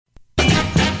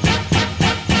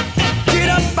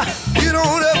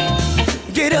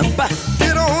Get up,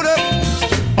 get on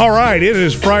up. All right, it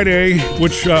is Friday,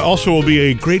 which also will be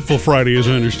a Grateful Friday, as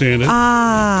I understand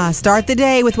it. Start the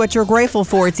day with what you're grateful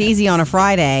for. It's easy on a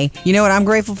Friday. You know what I'm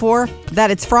grateful for?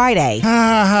 That it's Friday.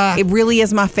 It really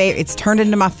is my favorite. It's turned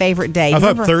into my favorite day. I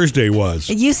thought Thursday was.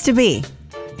 It used to be.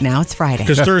 Now it's Friday.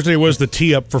 Because Thursday was the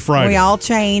tee up for Friday. We all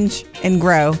change and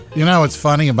grow. You know what's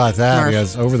funny about that Murph.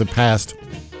 is over the past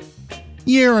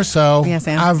year or so, Yeah,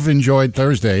 Sam? I've enjoyed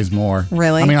Thursdays more.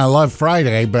 Really? I mean, I love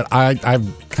Friday, but I've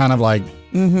kind of like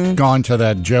gone to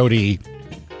that Jody.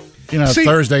 You know, See,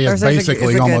 Thursday is Thursday's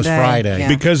basically a good almost day. Friday. Yeah.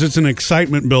 Because it's an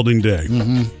excitement building day.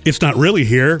 It's not really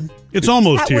here. It's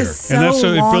almost That here. was so and that's so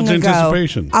it long builds ago.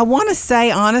 anticipation. I want to say,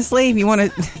 honestly, if you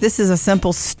want to, this is a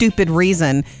simple, stupid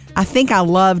reason. I think I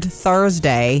loved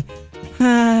Thursday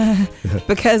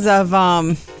because of,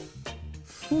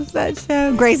 what's that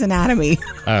show? Grey's Anatomy.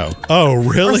 Oh,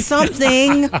 really? Or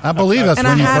something. I believe that's And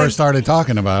when I you had first started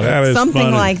talking about That it. is Something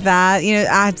funny. like that. You know,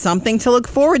 I had something to look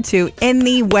forward to.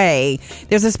 Anyway,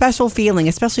 there's a special feeling,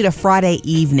 especially to Friday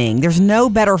evening. There's no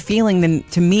better feeling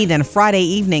to me than Friday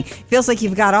evening. Feels like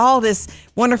you've got all this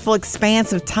wonderful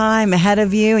expanse of time ahead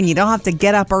of you, and you don't have to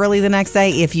get up early the next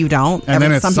day if you don't. And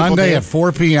then it's Some people Sunday do. at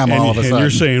 4 p.m. all of a And sudden. you're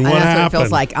saying, And what that's happened? what it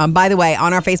feels like. By the way,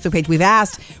 on our Facebook page, we've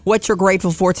asked what you're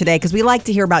grateful for today because we like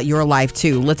to hear about your life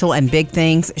too, little and big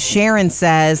things. Sharon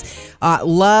says,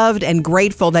 loved and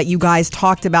grateful that you guys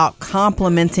talked about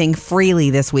complimenting freely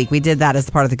this week. We did that as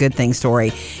part of the good thing story.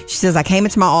 She says, I came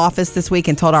into my office this week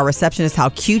and told our receptionist how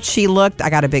cute she looked. I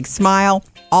got a big smile.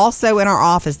 Also in our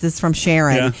office, this is from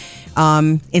Sharon.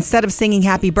 Instead of singing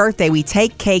happy birthday, we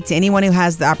take cake to anyone who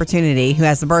has the opportunity, who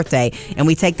has the birthday, and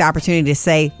we take the opportunity to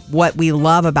say what we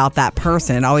love about that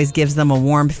person. It always gives them a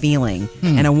warm feeling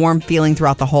and a warm feeling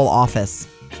throughout the whole office.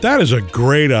 That is a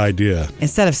great idea.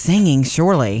 Instead of singing,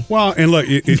 surely. Well, and look,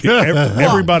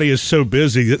 everybody is so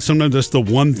busy that sometimes that's the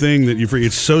one thing that you forget.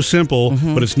 It's so simple,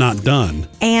 but it's not done.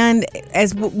 And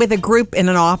as with a group in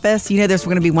an office, you know there's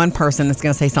going to be one person that's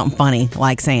going to say something funny,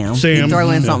 like Sam. Sam. You throw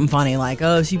in Yeah. something funny, like,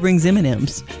 oh, she brings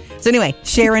M&Ms. So anyway,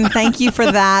 Sharon, thank you for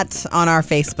that on our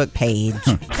Facebook page.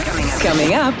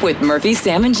 Coming up with Murphy,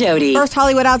 Sam, and Jody. First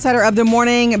Hollywood Outsider of the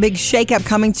morning, a big shakeup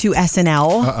coming to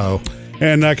SNL. Uh-oh.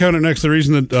 And coming up next, the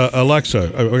reason that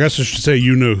Alexa, I guess I should say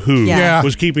you know who, Yeah.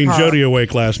 was keeping Her. Jody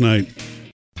awake last night.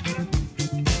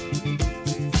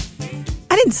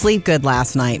 I didn't sleep good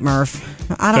last night, Murph.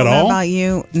 I don't At know all? about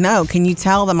you. No, can you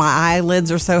tell that my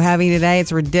eyelids are so heavy today?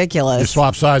 It's You ridiculous.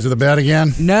 swap sides of the bed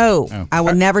again? No, Oh. I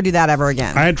will never do that ever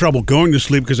again. I had trouble going to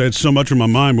sleep because I had so much on my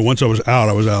mind, but once I was out,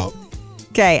 I was out.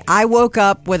 Okay, I woke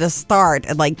up with a start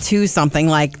at like 2 something,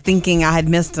 like thinking I had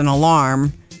missed an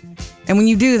alarm. And when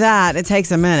you do that, it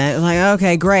takes a minute. It's like,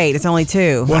 okay, great. It's only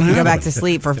 2. I can go back to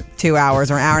sleep for 2 hours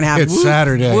or an hour and a half. It's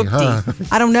Saturday, Whoop-dee. huh?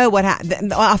 I don't know what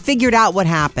happened. I figured out what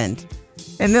happened.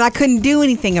 And then I couldn't do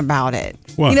anything about it.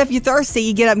 What? You know, if you're thirsty,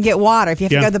 you get up and get water. If you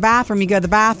have to Yeah. go to the bathroom, you go to the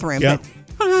bathroom. Yeah.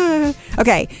 But,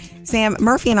 okay, Sam,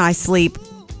 Murphy and I sleep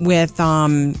with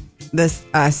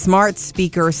the smart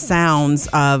speaker sounds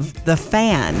of the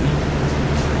fan.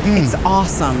 It's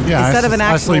awesome. Yeah, Instead of an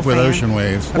actual I sleep with fan. ocean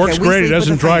waves. Okay, Works we great. It sleep with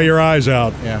doesn't the dry fan. your eyes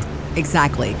out. Yeah.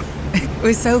 Exactly. It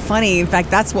was so funny. In fact,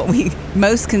 that's what we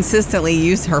most consistently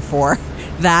use her for.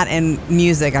 That and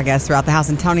music, I guess, throughout the house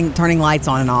and turning lights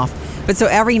on and off. But so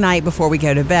every night before we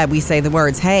go to bed, we say the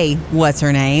words, hey, what's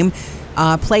her name?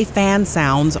 Play fan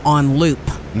sounds on loop.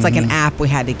 It's like an app we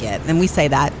had to get. And we say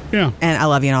that. Yeah. And I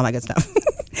love you and all that good stuff.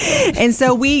 And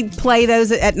so we play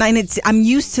those at night. And I'm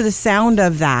used to the sound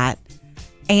of that.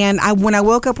 And when I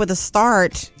woke up with a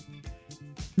start,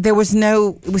 it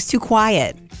was too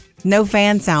quiet. No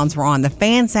fan sounds were on. The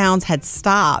fan sounds had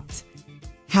stopped.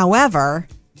 However,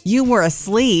 you were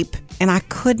asleep and I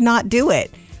could not do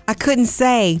it. I couldn't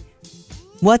say,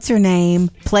 what's her name?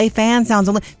 Play fan sounds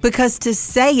on, because to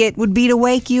say it would be to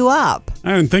wake you up.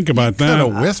 I didn't think about Could that.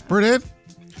 have whispered it.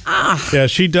 Yeah,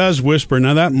 she does whisper.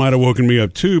 Now that might have woken me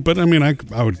up too, but I mean,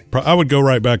 I would go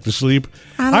right back to sleep.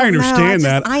 I I don't know. understand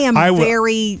that. I am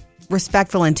very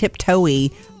respectful and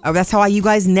tiptoey. That's how you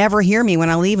guys never hear me when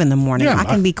I leave in the morning. Yeah, I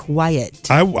can be quiet.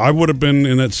 I would have been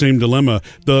in that same dilemma.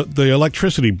 The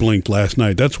electricity blinked last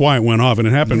night. That's why it went off, and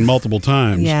it happened multiple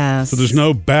times. Yes. So there's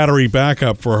no battery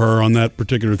backup for her on that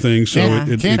particular thing. So Yeah.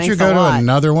 it Can't you Thanks go a to lot.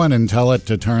 another one and tell it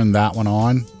to turn that one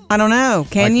on? I don't know.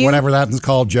 Can Like you? whatever that's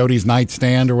called, Jody's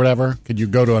nightstand or whatever. Could you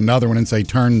go to another one and say,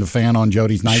 turn the fan on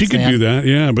Jody's she nightstand? could do that,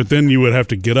 yeah. But then you would have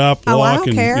to get up, Oh, I walk,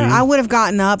 don't care. I would have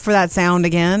gotten up for that sound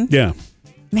again. yeah.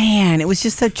 Man, it was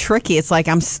just so tricky. It's like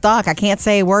I'm stuck. I can't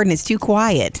say a word and it's too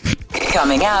quiet.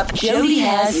 Coming up, Jody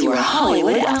has your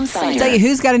Hollywood Outsider. Tell you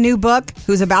who's got a new book,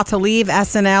 who's about to leave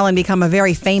SNL and become a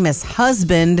very famous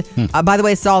husband. By the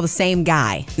way, it's all the same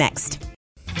guy. Next.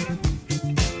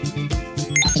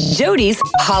 Jody's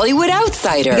Hollywood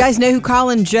Outsider. You guys know who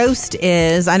Colin Jost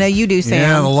is? I know you do, Sam.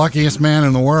 Yeah, the luckiest man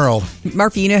in the world.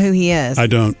 Murphy, you know who he is? I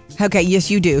don't. Okay, yes,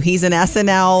 you do. He's an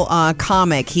SNL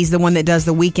comic. He's the one that does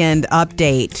the Weekend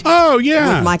Update. Oh,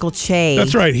 yeah. With Michael Che.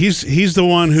 That's right. He's the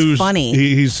one who's funny.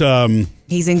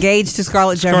 He's engaged to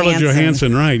Scarlett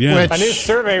Johansson. Right, yeah. A new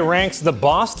survey ranks the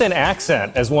Boston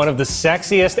accent as one of the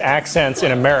sexiest accents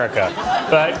in America.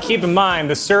 But keep in mind,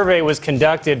 the survey was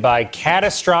conducted by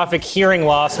Catastrophic Hearing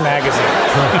Loss magazine.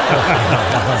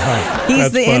 He's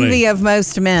That's the funny. envy of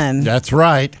most men. That's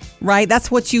right. Right? That's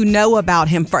what you know about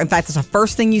him. In fact, that's the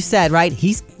first thing you said, right?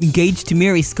 He's engaged to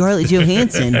marry Scarlett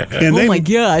Johansson. And oh, my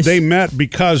gosh. They met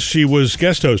because she was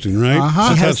guest hosting, right?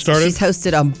 That's how it started? She's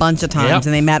hosted a bunch of times, Yep.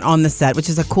 and they met on the set, which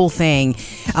is a cool thing.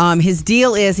 His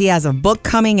deal is he has a book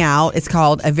coming out. It's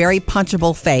called A Very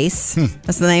Punchable Face.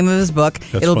 That's the name of his book.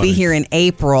 It'll funny. be here in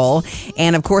April.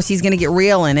 And, of course, he's going to get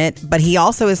real in it. But he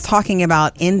also is talking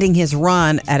about ending his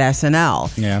run at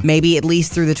SNL. Yeah. Maybe at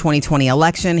least through the 2020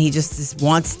 election. He just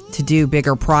wants to do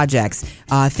bigger projects,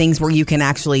 things where you can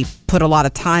actually put a lot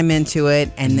of time into it,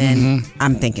 and then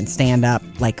I'm thinking stand up,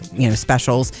 like,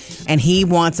 specials. And he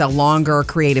wants a longer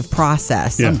creative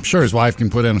process. Yeah. I'm sure his wife can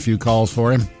put in a few calls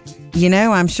for him.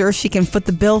 I'm sure she can foot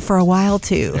the bill for a while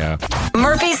too. Yeah.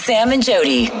 Murphy, Sam, and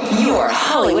Jody, your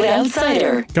Hollywood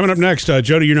Outsider. Coming up next,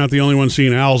 Jody, you're not the only one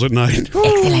seeing owls at night.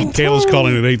 Excellent. Kayla's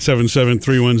calling at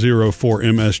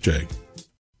 877-310-4MSJ.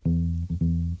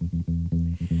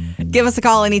 Give us a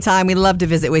call anytime. We'd love to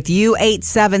visit with you.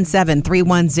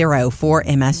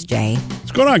 877-310-4MSJ.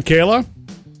 What's going on, Kayla?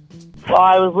 Well,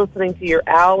 I was listening to your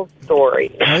owl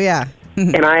story, Oh, yeah.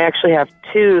 and I actually have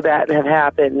two that have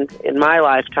happened in my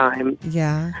lifetime.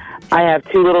 Yeah. I have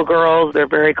two little girls. They're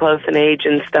very close in age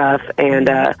and stuff, and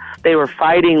they were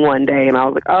fighting one day, and I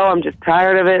was like, oh, I'm just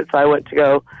tired of it. So I went to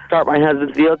go start my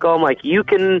husband's vehicle. I'm like, you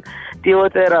can deal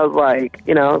with it. I was like,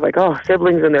 oh,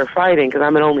 siblings and they're fighting because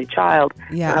I'm an only child.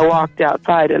 Yeah. And I walked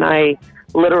outside, and I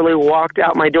literally walked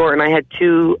out my door, and I had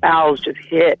two owls just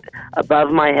hit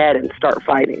above my head and start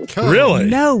fighting. Really?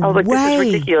 No I was like, way. this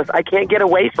is ridiculous. I can't get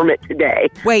away from it today.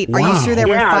 Wait, are you sure they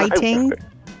were Yeah. fighting?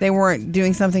 They weren't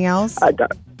doing something else?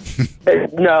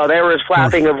 No, there was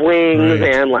flapping of wings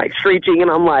Right. and like screeching, and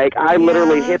I'm like, I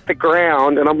literally hit the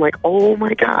ground, and I'm like, oh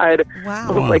my god! Wow.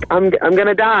 I was like, I'm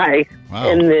gonna die. Wow.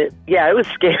 And it was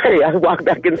scary. I walked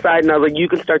back inside, and I was like, you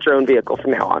can start your own vehicle from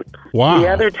now on. Wow. The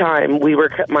other time,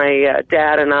 my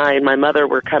dad and I and my mother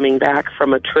were coming back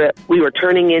from a trip. We were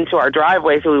turning into our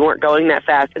driveway, so we weren't going that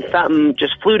fast, and something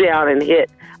just flew down and hit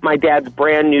my dad's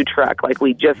brand new truck. Like,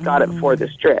 we just got it before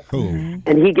this trip.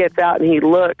 And he gets out and he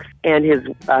looks, and his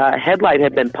headlight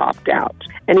had been popped out.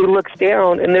 And he looks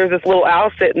down, and there's this little owl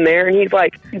sitting there, and he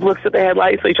looks at the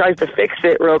headlight, so he tries to fix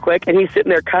it real quick, and he's sitting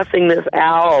there cussing this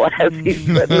owl as he's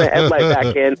putting the headlight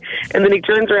back in. And then he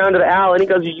turns around to the owl, and he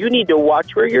goes, you need to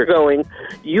watch where you're going.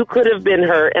 You could have been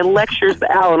hurt, and lectures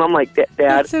the owl. And I'm like, Dad.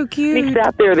 That's so cute. And he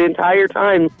sat there the entire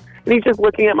time, and he's just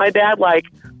looking at my dad like,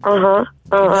 So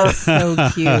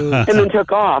cute. and then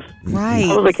took off. Right.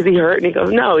 I was like, is he hurt? And he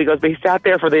goes, no. He goes, but he sat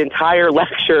there for the entire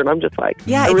lecture, and I'm just like,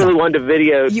 Yeah, I it's really wanted to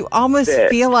video. You almost it.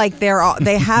 feel like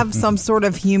they have some sort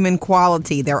of human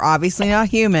quality. They're obviously not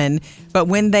human, but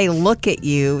when they look at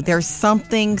you, there's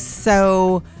something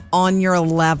so on your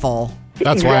level.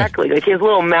 That's exactly. Like, his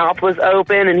little mouth was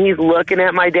open, and he's looking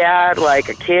at my dad like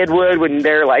a kid would when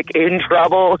they're like in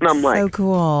trouble, and I'm So like,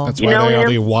 cool. That's You why know they are him?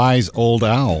 the wise old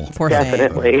owl. Poor thing.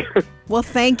 definitely. Well,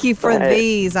 thank you for But,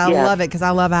 these. I yeah. love it because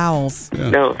I love owls.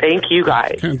 No, thank you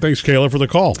guys. And thanks, Kayla, for the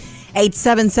call.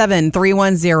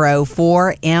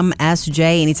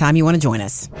 877-310-4MSJ. Anytime you want to join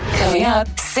us. Coming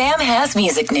up, Sam has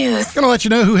music news. Going to let you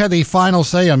know who had the final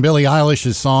say on Billie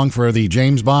Eilish's song for the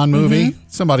James Bond movie.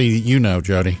 Somebody you know,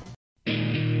 Jody.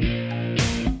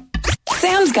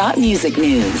 Sam's got music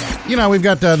news. We've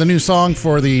got the new song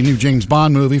for the new James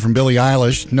Bond movie from Billie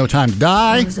Eilish, No Time to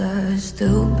Die. Was I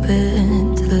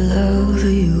stupid to love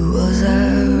you? Was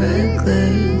I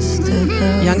reckless to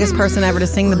love Youngest person ever to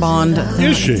sing the Bond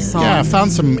Is she? song. Yeah, I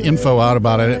found some info out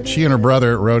about it. She and her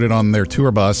brother wrote it on their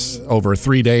tour bus over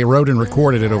 3 days, wrote and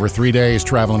recorded it over 3 days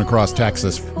traveling across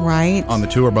Texas Right? on the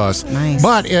tour bus. Nice.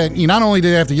 But not only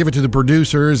did they have to give it to the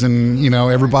producers and,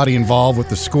 everybody involved with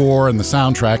the score and the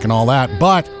soundtrack and all that,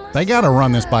 but they got to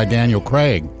run this by Daniel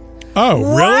Craig.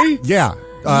 Oh, really? Yeah.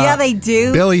 Yeah, they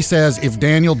do. Billy says if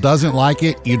Daniel doesn't like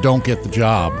it, you don't get the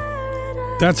job.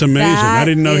 That's amazing. I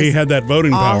didn't know he had that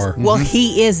voting power. Well,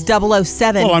 he is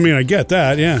 007 Well, I mean, I get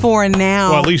that, yeah. for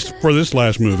now. Well, at least for this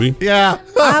last movie. Yeah.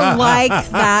 I like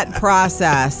that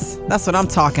process. That's what I'm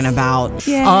talking about.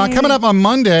 Yeah. Coming up on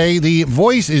Monday, The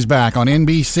Voice is back on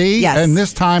NBC. Yes. And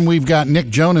this time we've got Nick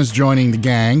Jonas joining the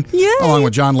gang. Yay. Along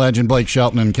with John Legend, Blake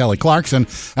Shelton, and Kelly Clarkson.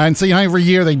 And so, every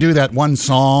year they do that one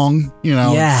song,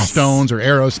 Yes. Stones or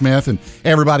Aerosmith, and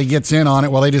everybody gets in on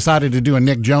it. Well, they decided to do a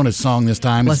Nick Jonas song this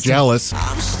time. Let's It's Jealous.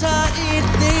 I'm starting to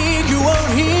think you want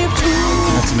him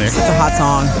too. That's Nick. It's a hot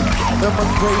song. Am I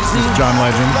crazy? This is John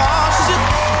Legend. Lost it,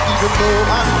 even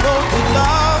though I know the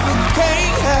love it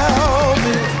can't help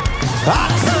it. I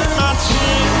turn my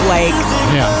chin Blake.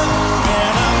 Yeah.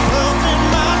 and I'm puffing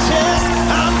my chest.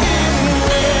 I'm getting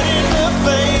red in the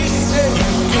face.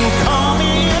 You can call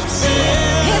me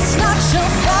upset. It's not your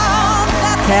fault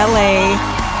that Kelly.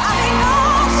 I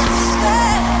know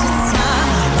that it's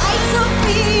not right to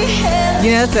be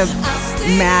here. It's a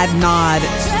mad nod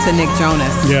to Nick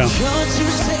Jonas Yeah.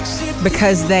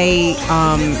 because they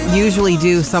usually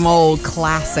do some old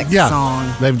classic Yeah.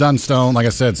 song. They've done like I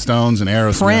said, Stones and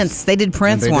Aerosmith. Prince. They did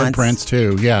Prince They once. did Prince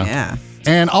too, yeah. Yeah.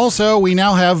 And also, we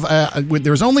now have,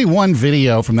 there's only one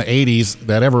video from the 80s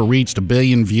that ever reached 1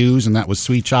 billion views, and that was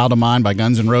Sweet Child of Mine by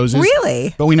Guns N' Roses.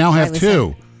 Really? But we now have Rightly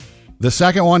two. The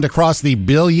second one to cross the 1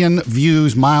 billion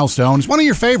views milestone. It's one of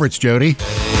your favorites, Jody.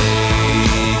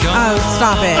 Oh,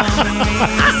 stop it.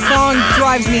 This song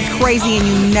drives me crazy and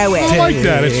you know I it. like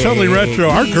that. It's totally retro.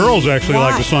 Our girls actually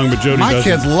like the song, but Jody My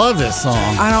doesn't. kids love this song.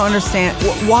 I don't understand.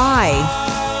 Why?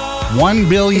 1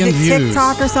 billion Is it views.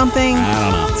 TikTok or something?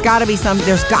 I don't know. It's got to be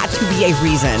there's got to be a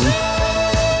reason.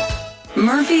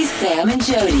 Murphy, Sam, and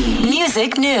Jody.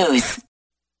 Music news.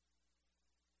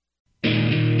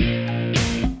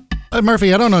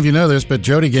 Murphy, I don't know if you know this, but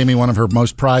Jody gave me one of her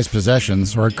most prized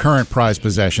possessions, or her current prized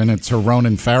possession. It's her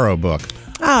Ronan Farrow book.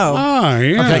 Oh. Ah,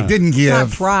 yeah. Okay, didn't give.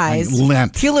 Not prize.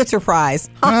 Lent. Pulitzer Prize.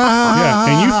 Yeah,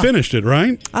 and you finished it,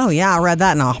 right? Oh, yeah. I read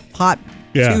that in a hot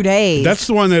 2 days. That's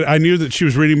the one that I knew that she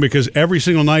was reading because every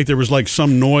single night there was like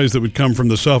some noise that would come from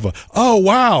the sofa. Oh,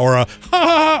 wow. Or a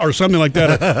ha or something like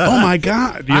that. Oh, my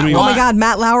God. You know what I mean? Oh, my God.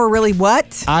 Matt Lauer, really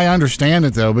what? I understand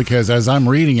it, though, because as I'm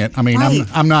reading it, I mean, Right.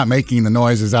 I'm not making the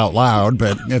noises out loud,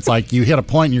 but it's like you hit a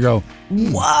point and you go,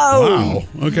 Whoa. Wow.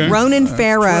 Okay. Ronan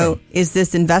Farrow is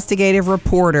this investigative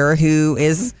reporter who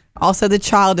is also the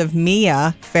child of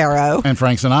Mia Farrow. and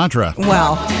Frank Sinatra.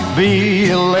 Well, Be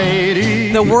a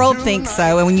lady. the world thinks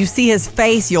so, and when you see his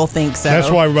face, you'll think so. That's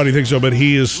why everybody thinks so, but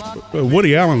he is,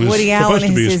 Woody Allen is Woody Allen supposed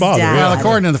to be is his his father. dad. Yeah. Well,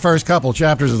 according to the first couple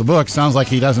chapters of the book, sounds like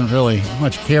he doesn't really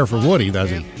much care for Woody, does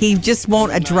he? He just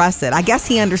won't address it. I guess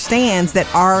he understands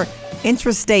that our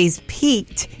interest stays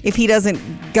piqued if he doesn't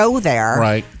go there.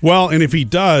 Right. Well, and if he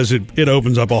does, it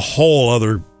opens up a whole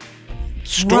other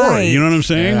story. Right. You know what I'm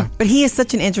saying? Yeah. But he is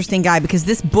such an interesting guy because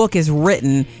this book is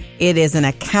written. It is an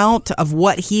account of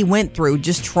what he went through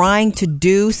just trying to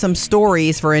do some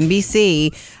stories for NBC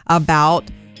about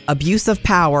abuse of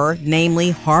power,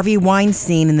 namely Harvey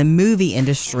Weinstein in the movie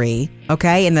industry,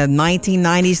 okay, in the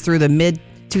 1990s through the mid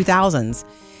 2000s.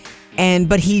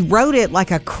 But he wrote it like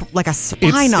a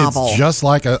spy novel. It's just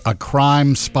like a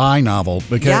crime spy novel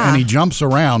because Yeah. and he jumps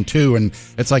around too, and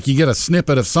it's like you get a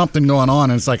snippet of something going on,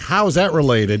 and it's like, how is that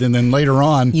related? And then later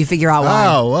on, You figure out why.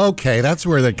 Oh, okay, that's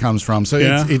where that comes from. So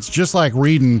Yeah. it's just like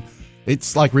reading.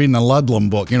 It's like reading a Ludlum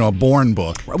book, a Bourne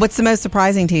book. What's the most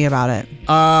surprising to you about it?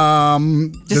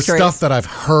 The Just curious. stuff that I've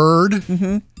heard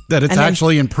that it's And then-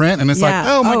 actually in print, and it's Yeah. like,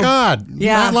 oh my Oh. God,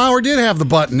 Yeah. Matt Lauer did have the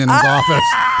button in his office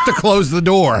to close the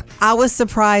door. I was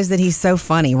surprised that he's so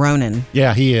funny, Ronan.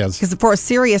 Yeah, he is. Because for a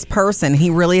serious person, he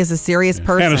really is a serious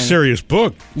person. And a serious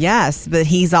book. Yes, but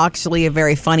he's actually a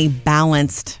very funny,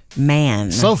 balanced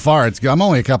man. So far, it's good. I'm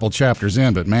only a couple chapters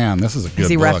in, but man, this is a good Has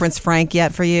he book. referenced Frank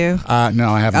yet for you? No,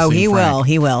 I haven't Oh, seen he Frank. will.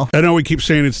 He will. I know we keep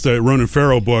saying it's the Ronan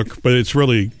Farrow book, but it's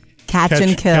really Catch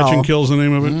and Kill. Catch and Kill's the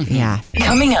name of it. Yeah.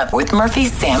 Coming up with Murphy,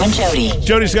 Sam, and Jody.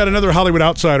 Jody's got another Hollywood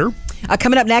outsider.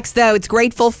 Coming up next, though, it's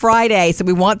Grateful Friday, so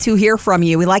we want to hear from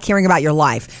you. We like hearing about your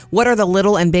life. What are the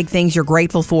little and big things you're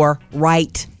grateful for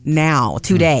right now,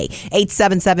 today?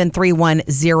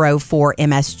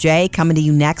 877-310-4MSJ. Coming to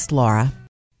you next, Laura.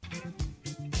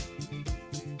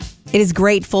 It is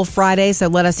Grateful Friday, so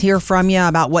let us hear from you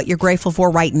about what you're grateful for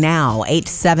right now.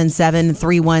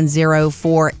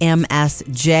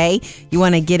 877-310-4MSJ. You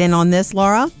want to get in on this,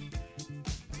 Laura?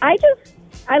 I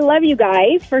love you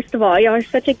guys. First of all, y'all are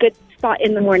such a good spot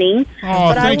in the morning.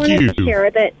 Oh, but thank I wanted you. to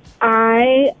share that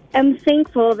I am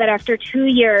thankful that after 2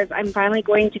 years, I'm finally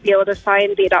going to be able to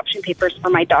sign the adoption papers for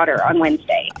my daughter on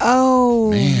Wednesday.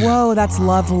 Oh, whoa, that's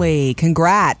lovely.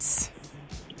 Congrats.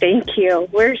 Thank you.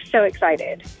 We're so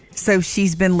excited. So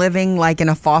she's been living like in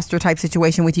a foster type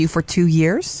situation with you for 2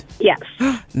 years? Yes.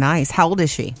 Nice. How old is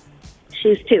she?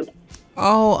 She's 2.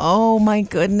 Oh my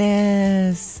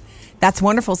goodness. That's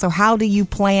wonderful. So how do you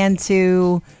plan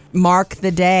to mark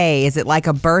the day? Is it like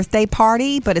a birthday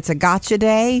party, but it's a gotcha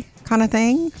day kind of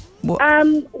thing?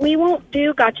 We won't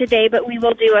do Gotcha Day, but we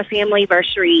will do a family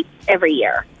anniversary every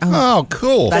year. Oh,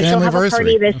 cool. She'll have a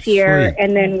party this year,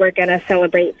 and then we're going to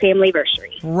celebrate family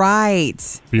anniversary.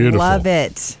 Right. Beautiful. Love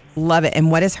it. Love it. And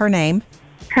what is her name?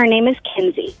 Her name is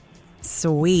Kenzie.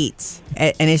 Sweet.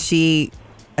 And is she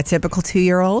a typical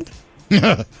 2-year-old?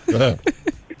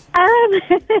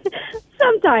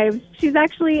 Sometimes. She's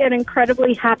actually an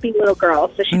incredibly happy little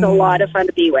girl, so she's a lot of fun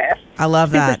to be with. I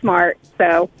love that. Super smart,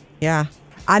 so... Yeah.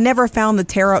 I never found the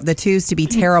 2s to be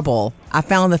terrible. I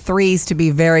found the 3s to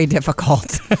be very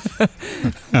difficult.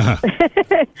 I've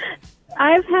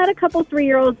had a couple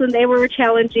 3-year-olds and they were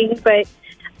challenging, but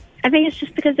I think it's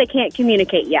just because they can't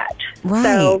communicate yet. Right.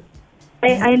 So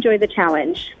I enjoy the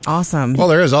challenge. Awesome. Well,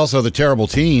 there is also the terrible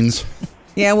teens.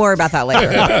 Yeah, we'll worry about that later.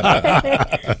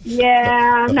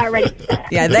 Yeah, I'm not ready for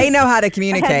that. Yeah, they know how to I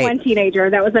communicate. had one teenager.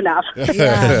 That was enough.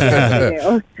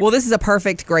 Yeah. Well, this is a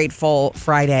perfect Grateful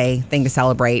Friday thing to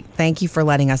celebrate. Thank you for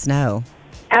letting us know.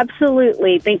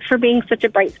 Absolutely. Thanks for being such a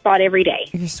bright spot every day.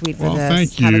 You're sweet for Well, this.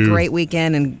 thank Have a you. great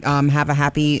weekend and have a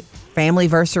happy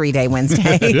Family-versary Day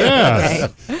Wednesday. Yeah.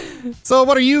 Okay. So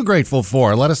what are you grateful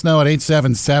for? Let us know at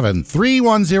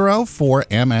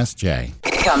 877-310-4MSJ.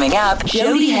 Coming up,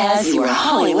 Jody has your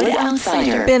Hollywood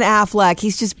Outsider. Ben Affleck,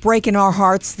 he's just breaking our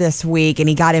hearts this week, and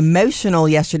he got emotional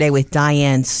yesterday with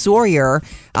Diane Sawyer.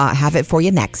 Have it for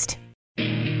you next.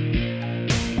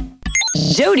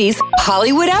 Jody's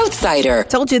Hollywood Outsider.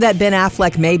 Told you that Ben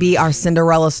Affleck may be our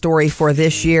Cinderella story for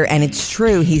this year, and it's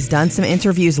true. He's done some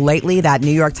interviews lately. That New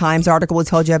York Times article we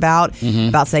told you about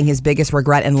saying his biggest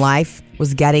regret in life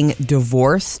was getting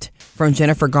divorced from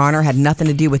Jennifer Garner. Had nothing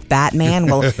to do with Batman.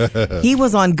 Well, he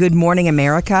was on Good Morning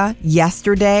America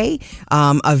yesterday,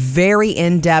 a very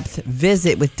in-depth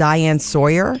visit with Diane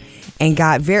Sawyer, and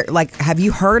got have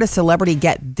you heard a celebrity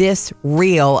get this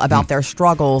real about their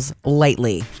struggles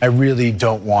lately? I really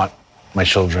don't want my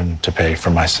children to pay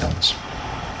for my sins.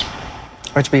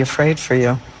 Or to be afraid for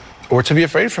you. Or to be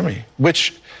afraid for me,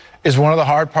 which is one of the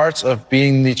hard parts of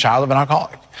being the child of an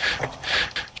alcoholic.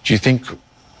 Do you think,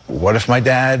 what if my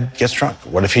dad gets drunk?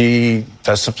 What if he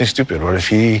does something stupid? What if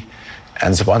he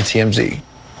ends up on TMZ?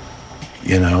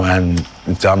 You know, and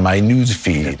it's on my news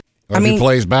feed. Or if he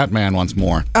plays Batman once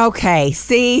more. Okay,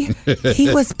 see?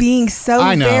 He was being so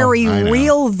I know.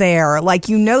 real there. Like,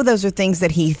 those are things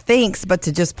that he thinks, but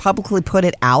to just publicly put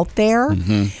it out there.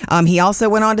 He also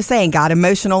went on to say and got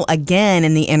emotional again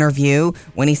in the interview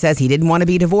when he says he didn't want to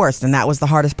be divorced, and that was the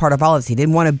hardest part of all of this. He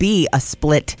didn't want to be a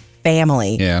split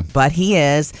family. Yeah. But he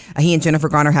is. He and Jennifer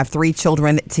Garner have 3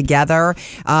 children together.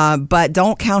 But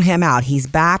don't count him out. He's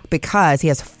back because he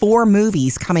has 4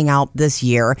 movies coming out this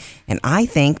year. And I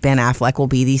think Ben Affleck will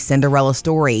be the Cinderella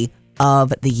story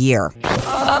of the year.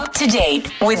 Up to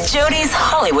date with Jody's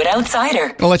Hollywood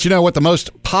Outsider. I'll let you know what the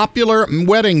most popular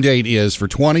wedding date is for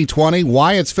 2020,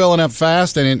 why it's filling up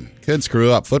fast, and it could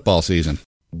screw up football season.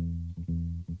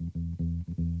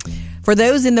 For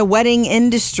those in the wedding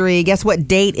industry, guess what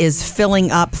date is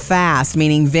filling up fast,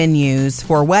 meaning venues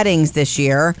for weddings this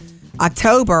year?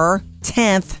 October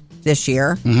 10th this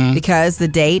year, because the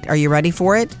date, are you ready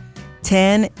for it?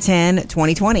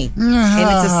 10/10/2020. And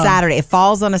it's a Saturday. It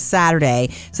falls on a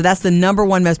Saturday. So that's the number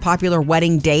 1 most popular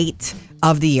wedding date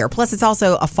of the year. Plus, it's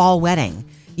also a fall wedding.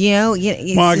 Well,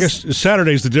 I guess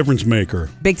Saturday's the difference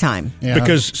maker. Big time. Yeah.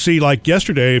 Because, see, like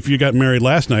yesterday, if you got married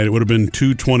last night, it would have been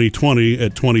 2/20/20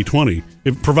 at 2020.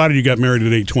 Provided you got married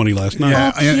at 8:20 last night.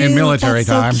 Yeah, in military That's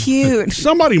time. so cute.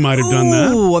 Somebody might have done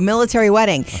that. Ooh, a military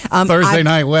wedding. Thursday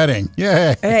night wedding.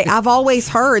 Yeah. Hey, I've always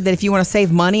heard that if you want to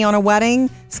save money on a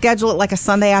wedding, schedule it like a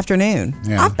Sunday afternoon.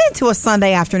 Yeah. I've been to a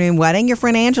Sunday afternoon wedding. Your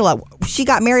friend Angela, she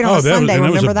got married on a Sunday. That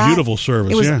Remember was a beautiful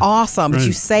service. It was yeah. awesome, but Right.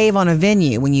 you save on a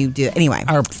venue when you do it. Anyway.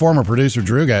 Our former producer,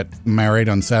 Drew, got married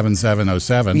on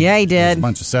 7/7/07. Yeah, he did. A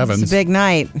bunch of sevens. It's a big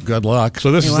night. Good luck.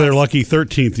 So this is their lucky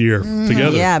 13th year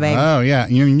together. Yeah, babe. Oh, yeah.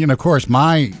 Of course,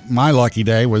 my lucky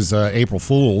day was April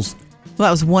Fool's. Well,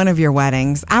 that was one of your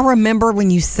weddings. I remember when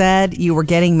you said you were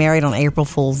getting married on April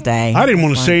Fool's Day. I didn't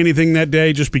want to say anything that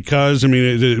day just because,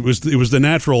 it was the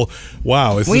natural,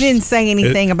 wow. We didn't say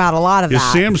anything about a lot of Is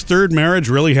that. Sam's third marriage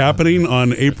really happening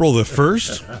on April the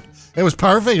 1st? It was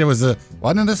perfect. It was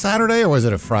wasn't it a Saturday or was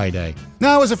it a Friday?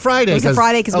 No, it was a Friday. It was a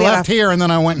Friday because I we left had here and then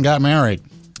I went and got married.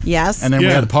 Yes. And then we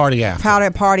had a party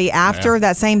after. Party after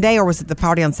that same day, or was it the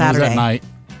party on It was Saturday? that night.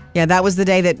 Yeah, that was the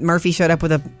day that Murphy showed up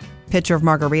with a pitcher of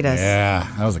margaritas. Yeah,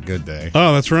 that was a good day.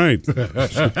 Oh, that's right.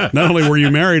 Not only were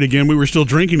you married again, we were still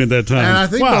drinking at that time.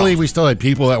 And I believe we still had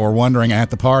people that were wondering at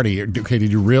the party, okay,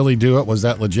 did you really do it? Was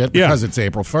that legit? Yeah. Because it's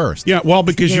April 1st. Yeah, well,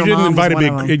 because Your you didn't mom was invite one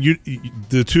of them.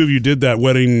 the two of you did that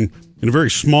wedding in a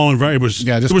very small environment.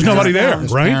 There was nobody there,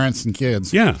 Just right? Parents and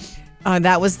kids. Yeah.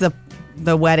 That was the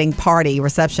wedding party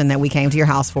reception that we came to your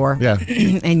house for. Yeah.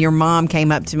 And your mom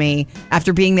came up to me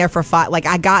after being there for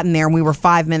I got in there and we were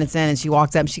 5 minutes in and she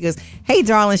walked up and she goes, "Hey,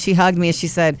 darling." She hugged me and she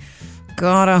said,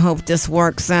 "God, I hope this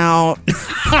works out."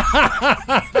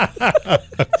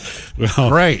 Well,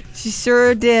 Great. She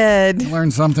sure did. Learn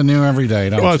something new every day,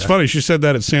 don't well, you? it's funny. She said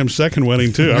that at Sam's second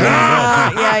wedding, too.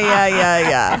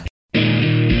 Yeah.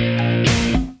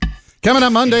 Coming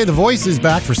up Monday, The Voice is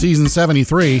back for season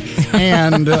 73,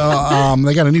 and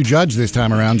they got a new judge this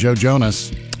time around, Joe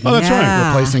Jonas. Oh, that's right.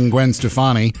 Replacing Gwen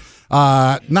Stefani.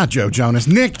 Not Joe Jonas,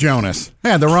 Nick Jonas.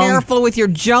 Yeah, the wrong. Careful with your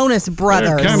Jonas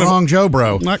brothers. Kind of wrong Joe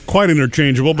bro. Not quite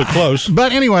interchangeable, but close.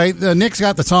 But anyway, Nick's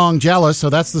got the song Jealous,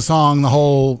 so that's the song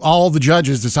all the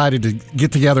judges decided to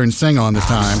get together and sing on this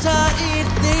time. That's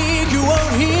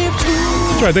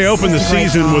right. They opened the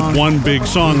season with one big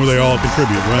song where they all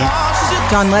contribute, right?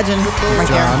 John Legend, right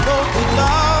there.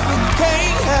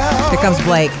 Here comes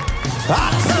Blake.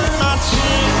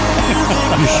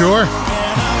 You sure?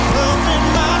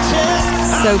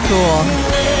 So cool.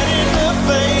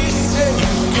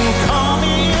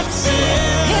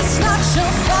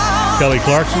 Kelly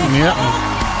Clarkson. Yep.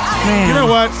 Man, You know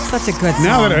what? Such a good song.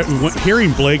 Now that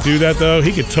hearing Blake do that, though,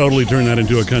 he could totally turn that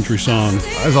into a country song.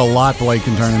 There's a lot Blake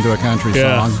can turn into a country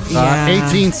Yeah. song. Yeah.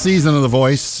 18th season of The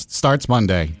Voice starts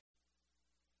Monday.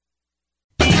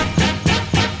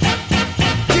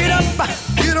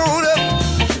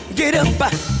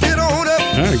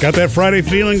 All right, got that Friday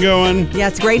feeling going. Yeah,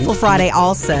 it's Grateful Friday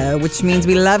also, which means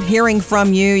we love hearing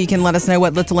from you. You can let us know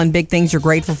what little and big things you're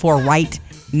grateful for right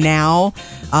now.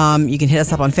 You can hit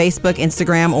us up on Facebook,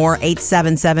 Instagram, or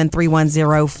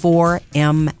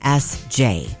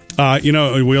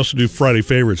 877-310-4MSJ. We also do Friday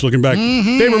favorites. Looking back,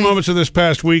 favorite moments of this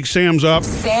past week. Sam's up.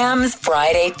 Sam's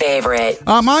Friday favorite.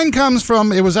 Mine comes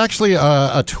from, it was actually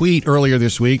a tweet earlier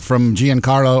this week from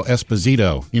Giancarlo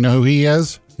Esposito. You know who he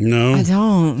is? No. I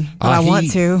don't, but I want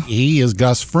to. He is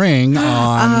Gus Fring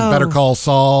on Better Call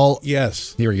Saul.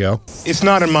 Yes. Here we go. It's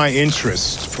not in my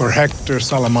interest for Hector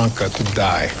Salamanca to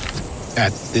die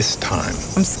at this time.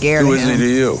 I'm scared Who of is he him. to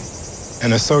you?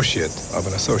 An associate of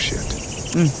an associate.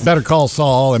 Better Call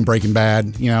Saul and Breaking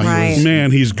Bad. You know, Right. he was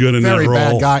Man, he's good in very that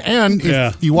role. bad guy. And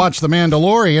if you watch The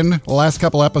Mandalorian, the last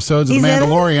couple episodes of He's The in it?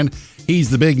 Mandalorian, he's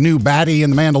the big new baddie in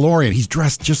The Mandalorian. He's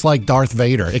dressed just like Darth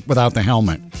Vader without the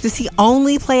helmet. Does he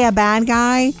only play a bad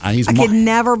guy? He's I could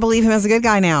never believe him as a good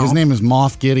guy now. His name is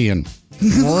Moff Gideon. Okay,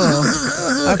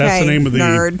 That's the name of the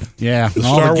nerd. Yeah, The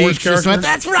all Star the Wars geeks just character? went,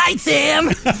 that's right,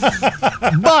 Sam.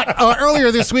 But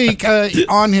earlier this week,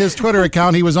 on his Twitter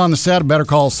account, he was on the set of Better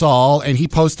Call Saul, and he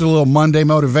posted a little Monday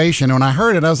motivation. And when I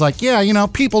heard it, I was like, yeah,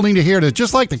 people need to hear this.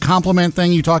 Just like the compliment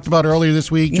thing you talked about earlier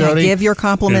this week, Yeah, Jody. give your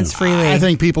compliments freely. I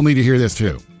think people need to hear this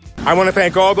too. I want to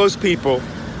thank all those people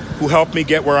who helped me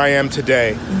get where I am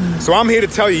today. So I'm here to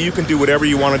tell you, you can do whatever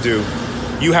you want to do.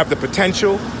 You have the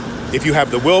potential. If you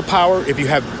have the willpower, if you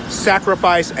have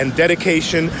sacrifice and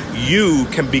dedication, you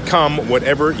can become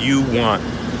whatever you want.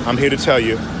 I'm here to tell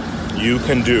you, you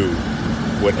can do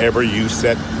whatever you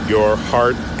set your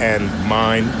heart and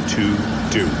mind to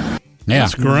do. Yeah.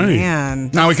 That's great. Man.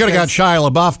 Now, we could have got Shia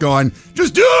LaBeouf going,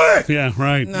 just do it! Yeah,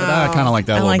 right. But I kind of like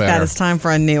that a I little like better. that. It's time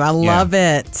for a new. I love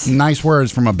it. Nice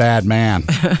words from a bad man.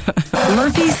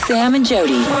 Murphy, Sam, and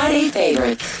Jody. Friday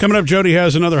favorites. Coming up, Jody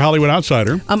has another Hollywood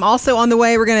Outsider. Also on the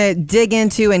way, we're going to dig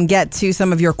into and get to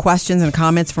some of your questions and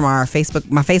comments from my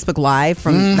Facebook Live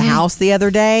from the house the other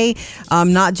day.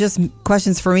 Not just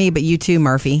questions for me, but you too,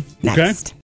 Murphy.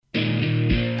 Next.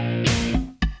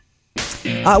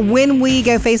 When we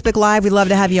go Facebook Live, we'd love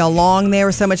to have you along there. It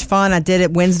was so much fun. I did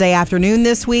it Wednesday afternoon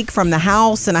this week from the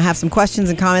house, and I have some questions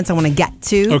and comments I want to get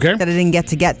to that I didn't get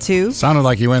to. Sounded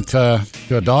like you went to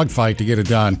a dog fight to get it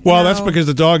done. Well, that's because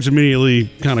the dogs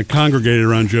immediately kind of congregated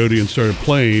around Jody and started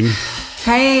playing.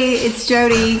 Hey, it's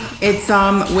Jody. It's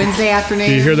Wednesday afternoon.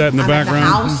 Do you hear that in the I'm background?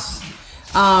 At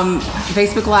the house.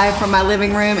 Facebook Live from my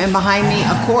living room, and behind me,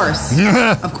 of course,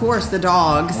 the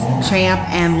dogs, Champ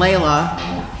and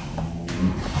Layla.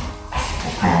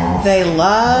 They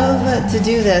love to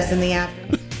do this in the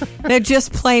afternoon. They're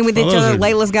just playing with each other.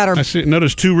 Layla's got her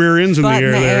Notice two rear ends in the butt air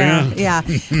in the there. air.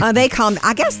 Yeah. They calmed.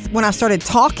 I guess when I started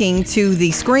talking to the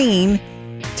screen,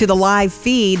 to the live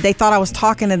feed, they thought I was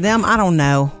talking to them. I don't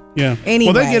know. Yeah.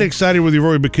 Anyway. Well, they get excited with you,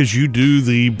 Rory, because you do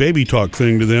the baby talk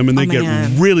thing to them, and they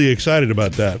get really excited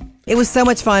about that. It was so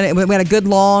much fun. We had a good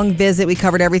long visit. We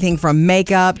covered everything from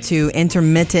makeup to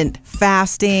intermittent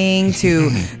fasting to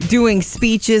doing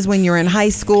speeches when you're in high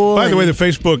school. By the way,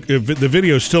 the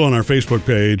video is still on our Facebook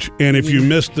page, and if you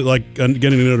missed getting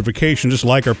a notification, just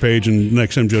like our page, and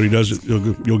next time Jody does it,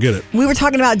 you'll get it. We were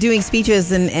talking about doing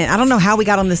speeches, and I don't know how we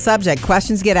got on this subject.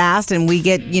 Questions get asked, and we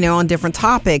get on different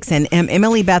topics. And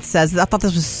Emily Beth says, I thought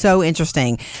this was so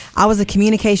interesting. I was a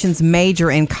communications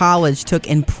major in college, took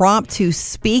impromptu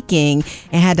speaking, and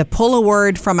had to pull a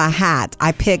word from a hat.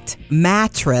 I picked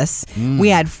mattress. We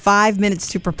had 5 minutes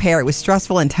to prepare. It was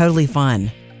stressful and totally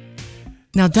fun.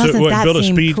 Now, doesn't that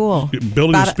seem cool?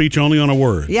 Building a speech only on a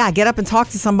word. Yeah, get up and talk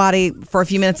to somebody for a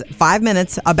few minutes, 5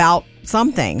 minutes about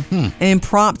something, an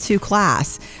impromptu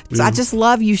class. So I just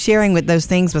love you sharing with those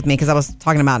things with me, because I was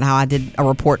talking about how I did a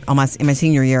report in my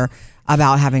senior year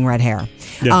about having red hair.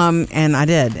 Yeah. And I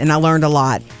did, and I learned a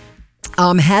lot.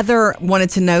 Heather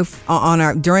wanted to know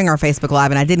during our Facebook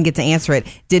Live, and I didn't get to answer it.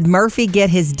 Did Murphy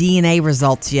get his DNA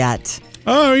results yet?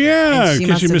 Oh, yeah. In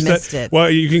case you missed it.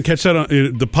 Well, you can catch that on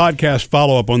the podcast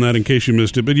follow-up on that in case you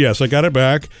missed it. But yes, I got it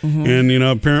back. And,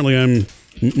 apparently I'm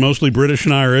mostly British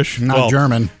and Irish. Not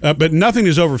German. But nothing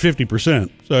is over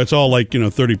 50%. So it's all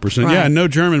 30%. Right. Yeah, no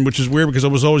German, which is weird because I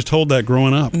was always told that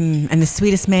growing up. And the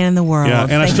sweetest man in the world. Yeah,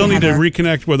 and I still need to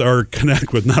connect with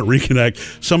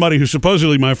somebody who's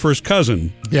supposedly my first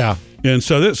cousin. Yeah. And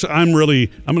so I'm going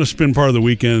to spend part of the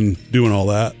weekend doing all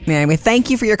that. Anyway,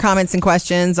 thank you for your comments and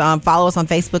questions. Follow us on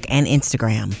Facebook and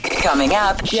Instagram. Coming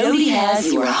up, Jody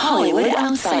has your Hollywood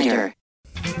Outsider.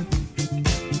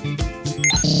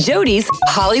 Jody's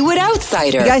Hollywood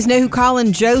Outsider. You guys know who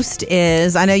Colin Jost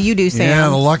is? I know you do, Sam. Yeah,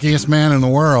 the luckiest man in the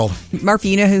world. Murphy,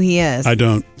 you know who he is? I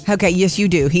don't. Okay, yes, you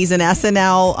do. He's an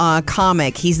SNL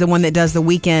comic. He's the one that does the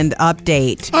Weekend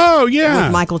Update. Oh, yeah.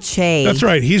 With Michael Che. That's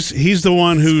right. He's the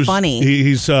one who's funny.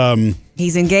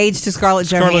 He's engaged to Scarlett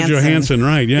Johansson. Scarlett Johansson,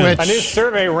 right, yeah. A new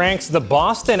survey ranks the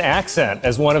Boston accent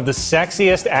as one of the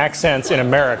sexiest accents in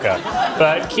America.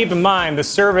 But keep in mind, the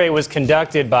survey was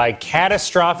conducted by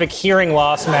Catastrophic Hearing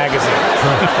Loss magazine.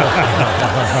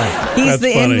 He's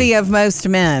the envy of most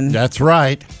men. That's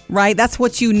right. Right? That's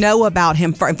what you know about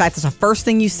him. In fact, that's the first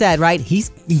thing you said, right?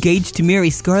 He's engaged to marry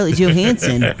Scarlett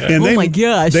Johansson. My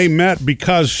gosh. They met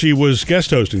because she was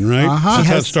guest hosting, right? That's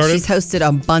how it started? She's hosted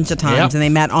a bunch of times, and they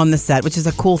met on the set, which is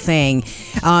a cool thing.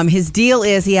 His deal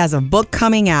is he has a book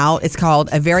coming out. It's called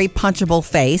A Very Punchable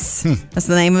Face. That's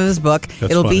the name of his book.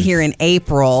 It'll be here in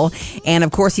April. And,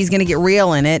 of course, he's going to get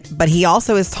real in it. But he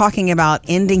also is talking about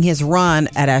ending his run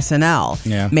at SNL.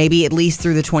 Yeah. Maybe at least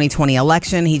through the 2020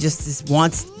 election. He just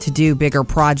wants to do bigger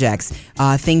projects,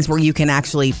 things where you can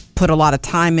actually put a lot of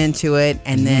time into it,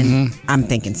 and then I'm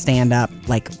thinking stand up,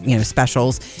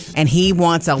 specials, and he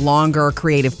wants a longer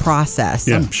creative process.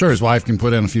 Yeah. I'm sure his wife can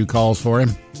put in a few calls for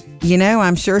him.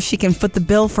 I'm sure she can foot the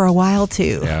bill for a while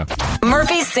too. Yeah.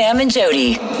 Murphy, Sam, and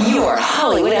Jody, your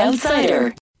Hollywood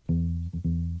Outsider.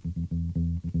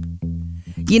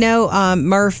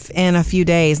 Murph, in a few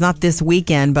days, not this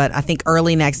weekend, but I think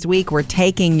early next week, we're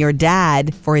taking your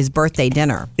dad for his birthday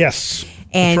dinner. Yes.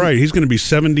 That's right. He's going to be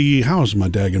 70. How is my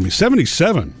dad going to be?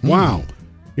 77. Wow.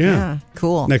 Yeah.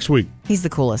 Cool. Next week. He's the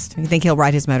coolest. You think he'll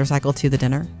ride his motorcycle to the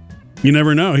dinner? You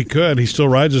never know. He could. He still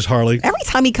rides his Harley. Every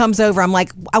time he comes over, I'm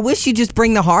like, I wish you'd just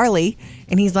bring the Harley.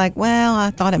 And he's like, well,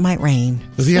 I thought it might rain.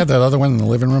 Does he have that other one in the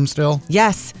living room still?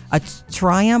 Yes. A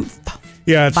Triumph.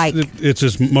 Yeah, it's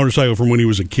his motorcycle from when he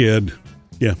was a kid.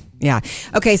 Yeah. Yeah.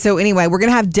 Okay, so anyway, we're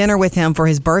going to have dinner with him for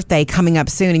his birthday coming up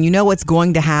soon. And you know what's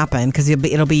going to happen, because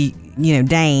it'll be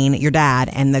Dane, your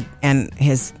dad, and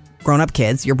his grown-up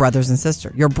kids, your brother and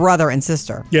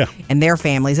sister. Yeah. And their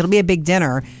families. It'll be a big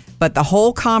dinner. But the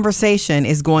whole conversation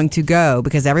is going to go,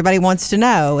 because everybody wants to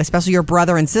know, especially your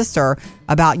brother and sister,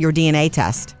 about your DNA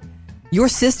test. Your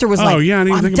sister was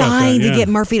I'm dying to get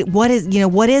Murphy. What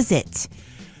is it?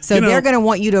 So they're going to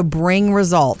want you to bring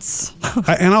results.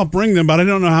 And I'll bring them, but I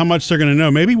don't know how much they're going to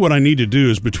know. Maybe what I need to do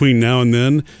is between now and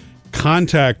then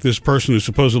contact this person who's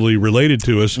supposedly related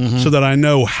to us so that I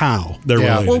know how they're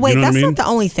related. Well, wait, that's not the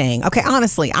only thing. Okay,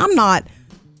 honestly, I'm not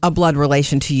a blood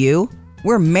relation to you.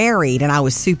 We're married, and I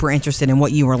was super interested in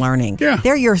what you were learning. Yeah.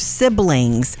 They're your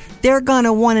siblings. They're going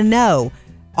to want to know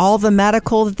all the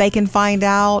medical that they can find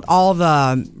out, all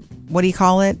the, what do you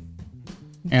call it?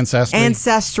 Ancestry.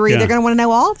 Yeah. They're going to want to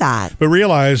know all that. But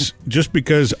realize, just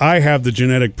because I have the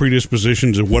genetic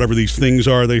predispositions of whatever these things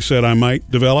are they said I might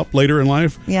develop later in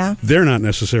life, they're not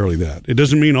necessarily that. It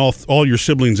doesn't mean all your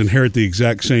siblings inherit the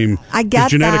exact same. I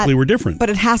get genetically that, we're different. But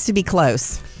it has to be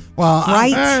close. Well,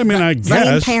 right? I mean, I Same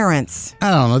guess. parents. I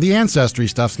don't know. The ancestry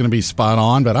stuff's going to be spot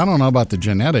on, but I don't know about the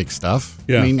genetic stuff.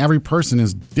 Yeah. I mean, every person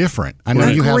is different. I know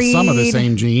you have some of the Agreed.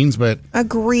 same genes, but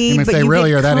Agreed. if but they you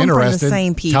really did are that come from the interested,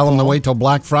 same people. tell them to wait till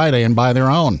Black Friday and buy their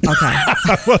own. Okay.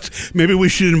 Well, maybe we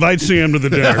should invite Sam to the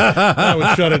dinner. That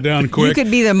would shut it down quick. You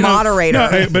could be the moderator.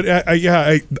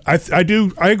 I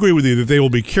agree with you that they will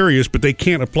be curious, but they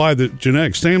can't apply the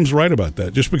genetics. Sam's right about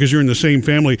that. Just because you're in the same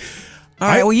family. All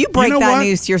right, well, you break that what?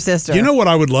 news to your sister. You know what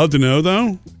I would love to know,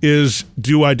 though, is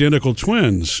do identical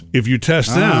twins, if you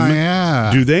test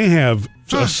them, do they have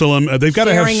they've got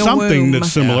to have Sharing a something womb.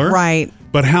 that's similar. Yeah. Right.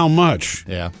 But how much?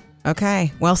 Yeah.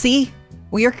 Okay. Well, see?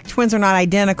 Well, your twins are not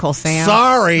identical, Sam.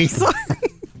 Sorry.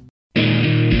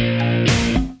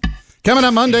 Coming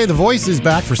up Monday, The Voice is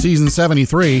back for season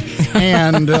 73,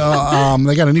 and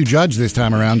they got a new judge this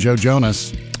time around, Joe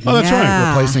Jonas. Oh, that's right.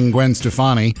 Replacing Gwen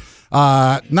Stefani.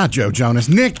 Not Joe Jonas,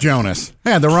 Nick Jonas.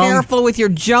 Yeah, the wrong. Careful with your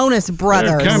Jonas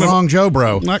brothers. Kind of wrong Joe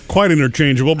bro. Not quite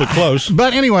interchangeable, but close.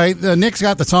 But anyway, Nick's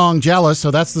got the song Jealous,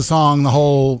 so that's the song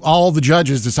all the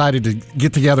judges decided to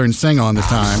get together and sing on this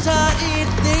time. That's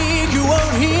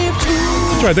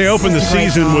right. They opened the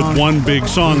season with one big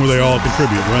song where they all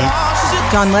contribute, right?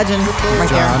 John Legend, right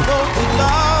there.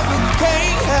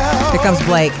 Here comes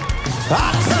Blake.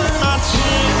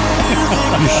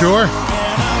 You sure?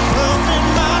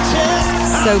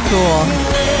 So cool.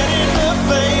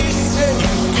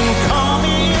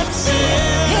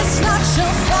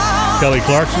 Kelly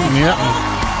Clarkson. Yep.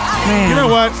 Man, You know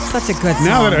what? Such a good song.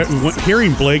 Now that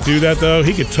hearing Blake do that, though,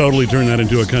 he could totally turn that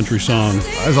into a country song.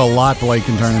 There's a lot Blake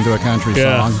can turn into a country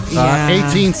Yeah. song. Yeah.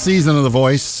 18th season of The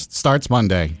Voice starts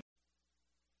Monday.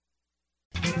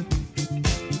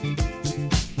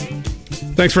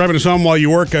 Thanks for having us on while you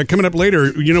work. Coming up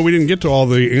later, we didn't get to all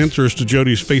the answers to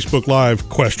Jody's Facebook Live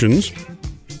questions.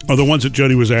 Or the ones that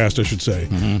Jody was asked, I should say.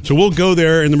 So we'll go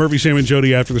there in the Murphy, Sam, and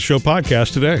Jody After the Show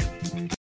podcast today.